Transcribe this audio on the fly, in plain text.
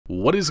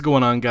What is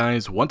going on,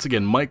 guys? Once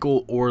again,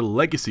 Michael or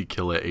Legacy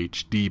Killer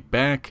HD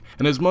back,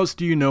 and as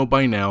most of you know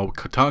by now,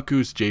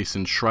 Kotaku's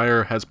Jason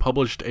Schreier has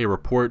published a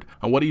report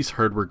on what he's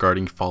heard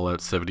regarding Fallout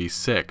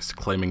 76,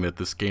 claiming that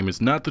this game is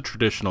not the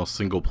traditional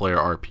single-player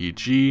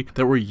RPG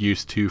that we're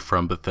used to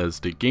from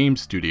Bethesda game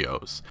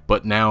studios,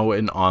 but now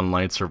an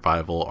online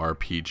survival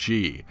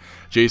RPG.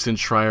 Jason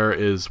Schreier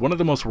is one of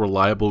the most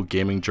reliable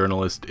gaming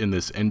journalists in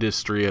this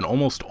industry and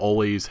almost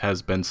always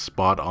has been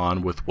spot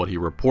on with what he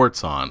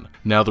reports on.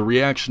 Now, the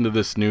reaction to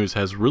this news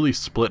has really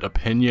split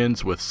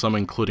opinions, with some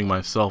including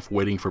myself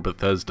waiting for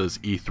Bethesda's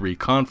E3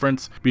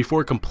 conference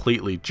before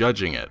completely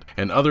judging it,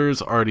 and others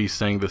already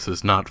saying this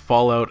is not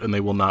Fallout and they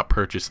will not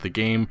purchase the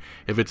game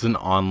if it's an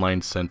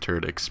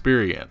online-centered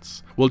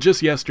experience. Well,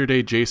 just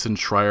yesterday, Jason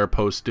Schreier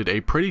posted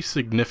a pretty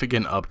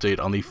significant update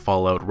on the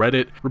Fallout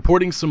Reddit,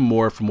 reporting some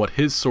more from what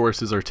his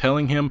sources are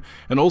telling him,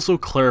 and also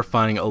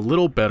clarifying a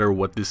little better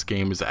what this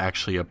game is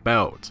actually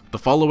about. The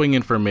following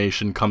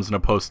information comes in a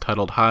post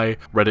titled, "Hi,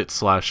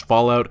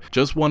 Reddit/Fallout,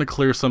 just want to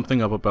clear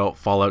something up about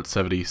Fallout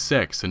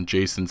 76, and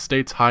Jason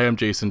states, "Hi, I'm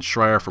Jason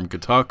Schreier from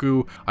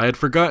Kotaku. I had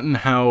forgotten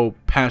how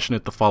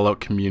passionate the Fallout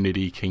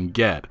community can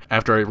get.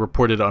 After I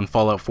reported on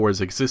Fallout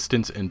 4's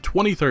existence in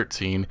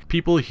 2013,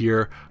 people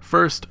here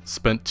first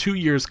spent 2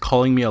 years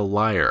calling me a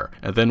liar,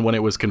 and then when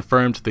it was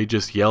confirmed, they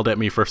just yelled at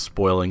me for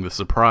spoiling the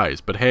surprise.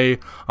 But hey,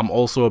 I'm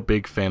also a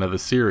big fan of the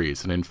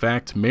series, and in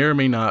fact, may or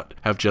may not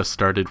have just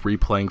started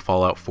replaying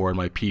Fallout 4 on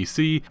my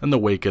PC in the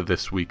wake of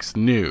this week's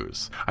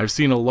news. I've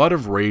seen a lot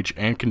of rage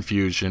and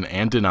confusion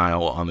and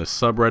denial on this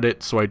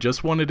subreddit, so I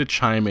just wanted to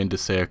chime in to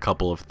say a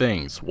couple of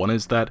things. One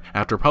is that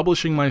after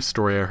publishing my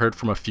story, I heard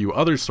from a few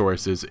other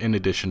sources in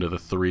addition to the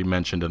 3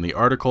 mentioned in the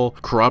article,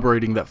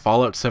 corroborating that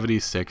Fallout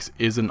 76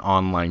 is an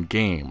online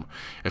game.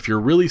 If you're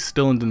really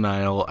still in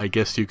denial, I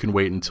guess you can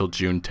wait until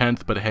June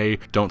 10th, but hey,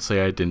 don't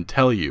say I didn't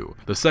tell you.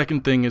 The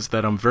second thing is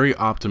that I'm very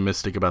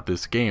optimistic about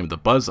this game. The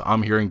buzz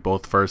I'm hearing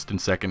both first and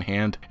second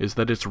hand is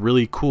that it's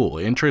really cool,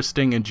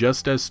 interesting, and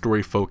just as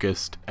story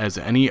focused as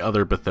any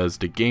other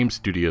Bethesda Game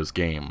Studios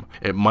game.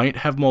 It might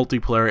have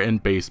multiplayer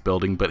and base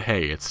building, but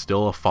hey, it's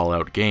still a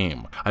Fallout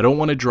game. I don't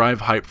want to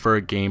drive hype for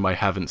a game I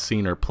haven't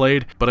seen or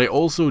played, but I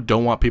also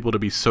don't want people to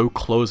be so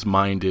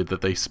close-minded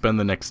that they spend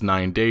the next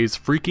 9 days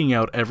freaking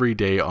out every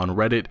day on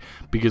Reddit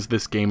because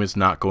this game is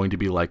not going to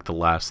be like the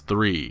last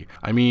 3.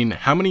 I mean,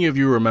 how many of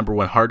you remember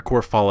when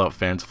hardcore Fallout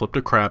fans flipped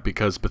a crap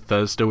because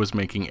Bethesda was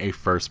making a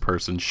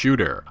first-person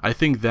shooter? I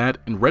think that,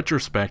 in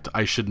retrospect,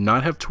 I should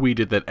not have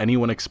tweeted that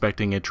anyone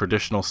expecting a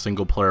traditional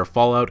single-player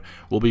Fallout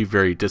will be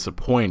very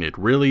disappointed.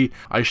 Really,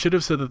 I should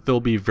have said that they'll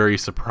be very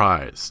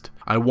surprised.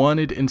 I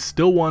wanted and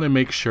still want to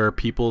make sure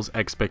people's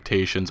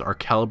expectations are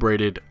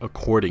calibrated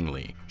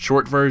accordingly.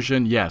 Short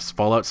version, yes,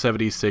 Fallout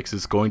 76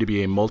 is going to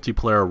be a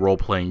multiplayer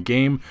role-playing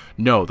game.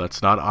 No,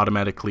 that's not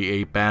automatically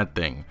a bad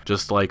thing.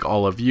 Just like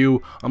all of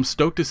you, I'm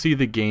stoked to see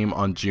the game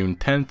on June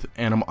 10th,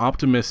 and I'm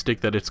optimistic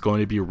that it's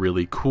going to be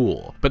really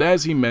cool. But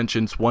as he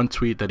mentions, one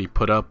tweet that he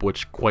put up,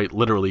 which quite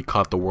literally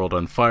caught the world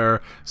on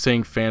fire,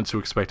 saying fans who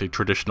expect a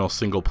traditional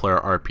single-player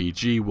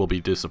RPG will be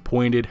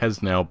disappointed,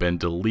 has now been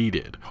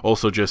deleted.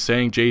 Also just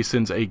saying,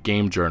 Jason's a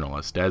game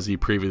journalist. As he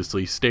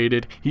previously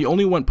stated, he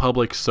only went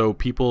public so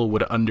people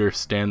would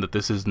understand that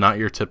this is not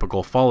your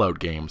typical Fallout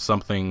game,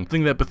 something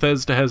that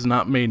Bethesda has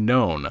not made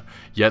known,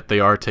 yet they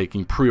are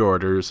taking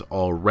pre-orders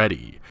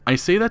already. I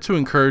say that to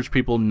encourage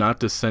people not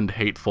to send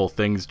hateful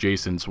things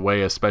Jason's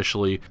way,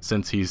 especially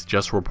since he's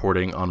just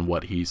reporting on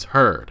what he's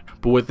heard.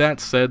 But with that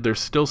said, there's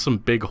still some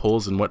big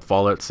holes in what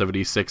Fallout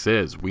 76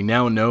 is. We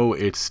now know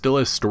it's still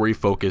a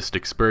story-focused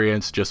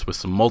experience just with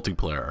some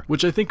multiplayer,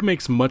 which I think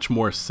makes much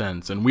more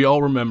sense, and we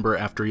all remember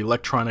after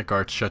Electronic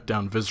Arts shut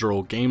down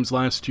Visceral Games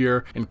last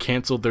year and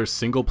cancelled their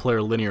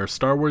single-player linear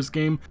Star Wars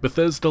game,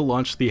 Bethesda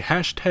launched the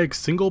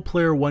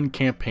 #SinglePlayer1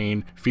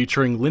 campaign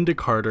featuring Linda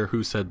Carter,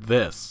 who said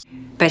this: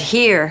 "But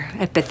here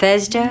at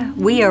Bethesda,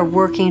 we are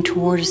working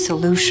toward a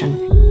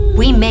solution.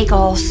 We make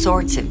all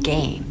sorts of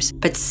games,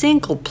 but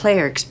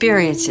single-player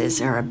experiences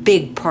are a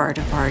big part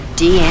of our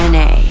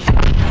DNA."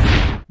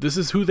 This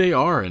is who they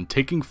are, and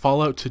taking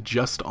Fallout to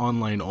just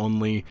online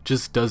only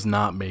just does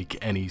not make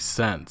any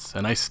sense.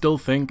 And I still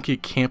think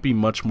it can't be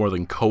much more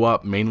than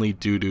co-op, mainly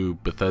due to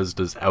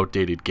Bethesda's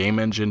outdated game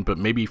engine, but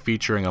maybe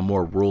featuring a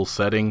more rural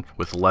setting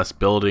with less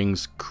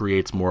buildings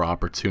creates more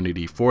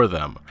opportunity for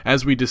them.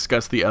 As we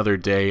discussed the other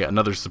day,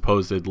 another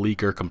supposed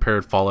leaker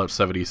compared Fallout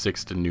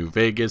 76 to New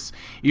Vegas,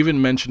 even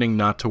mentioning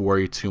not to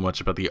worry too much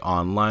about the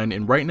online,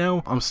 and right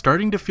now, I'm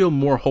starting to feel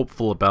more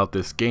hopeful about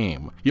this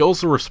game. He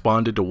also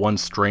responded to one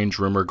strange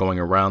rumor going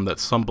around that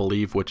some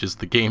believe, which is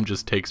the game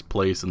just takes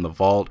place in the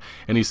vault,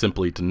 and he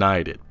simply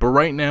denied it. But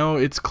right now,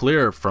 it's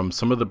clear from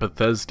some of the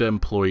Bethesda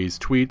employees'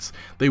 tweets,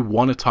 they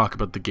want to talk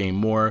about the game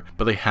more,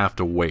 but they have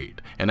to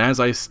wait. And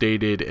as I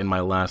stated in my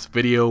last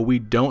video, we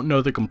don't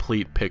know the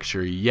complete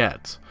picture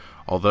yet.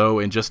 although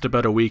in just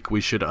about a week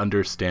we should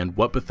understand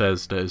what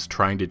Bethesda is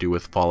trying to do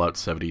with Fallout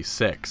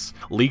 76.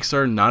 Leaks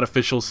are not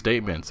official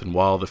statements, and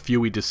while the few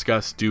we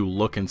discuss do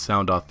look and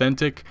sound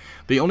authentic,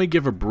 they only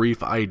give a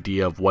brief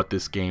idea of what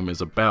this game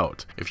is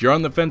about. If you're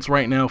on the fence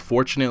right now,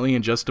 fortunately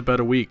in just about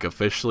a week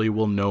officially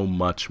we'll know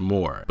much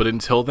more. But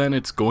until then,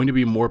 it's going to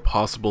be more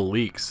possible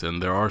leaks,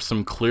 and there are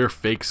some clear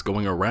fakes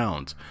going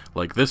around,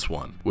 like this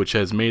one, which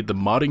has made the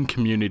modding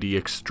community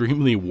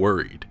extremely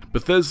worried.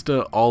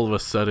 Bethesda all of a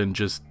sudden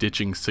just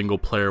ditching single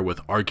player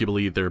with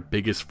arguably their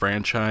biggest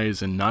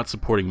franchise and not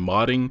supporting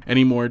modding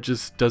anymore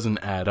just doesn't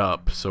add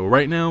up. So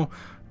right now,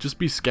 just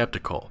be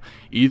skeptical.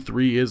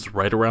 E3 is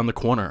right around the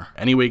corner.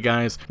 Anyway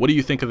guys, what do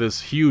you think of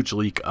this huge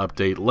leak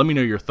update? Let me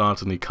know your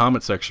thoughts in the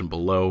comment section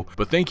below.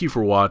 But thank you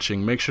for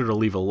watching. Make sure to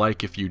leave a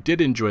like if you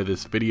did enjoy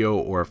this video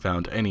or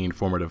found any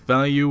informative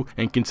value,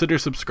 and consider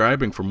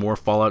subscribing for more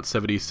Fallout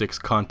 76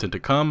 content to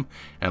come,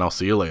 and I'll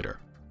see you later.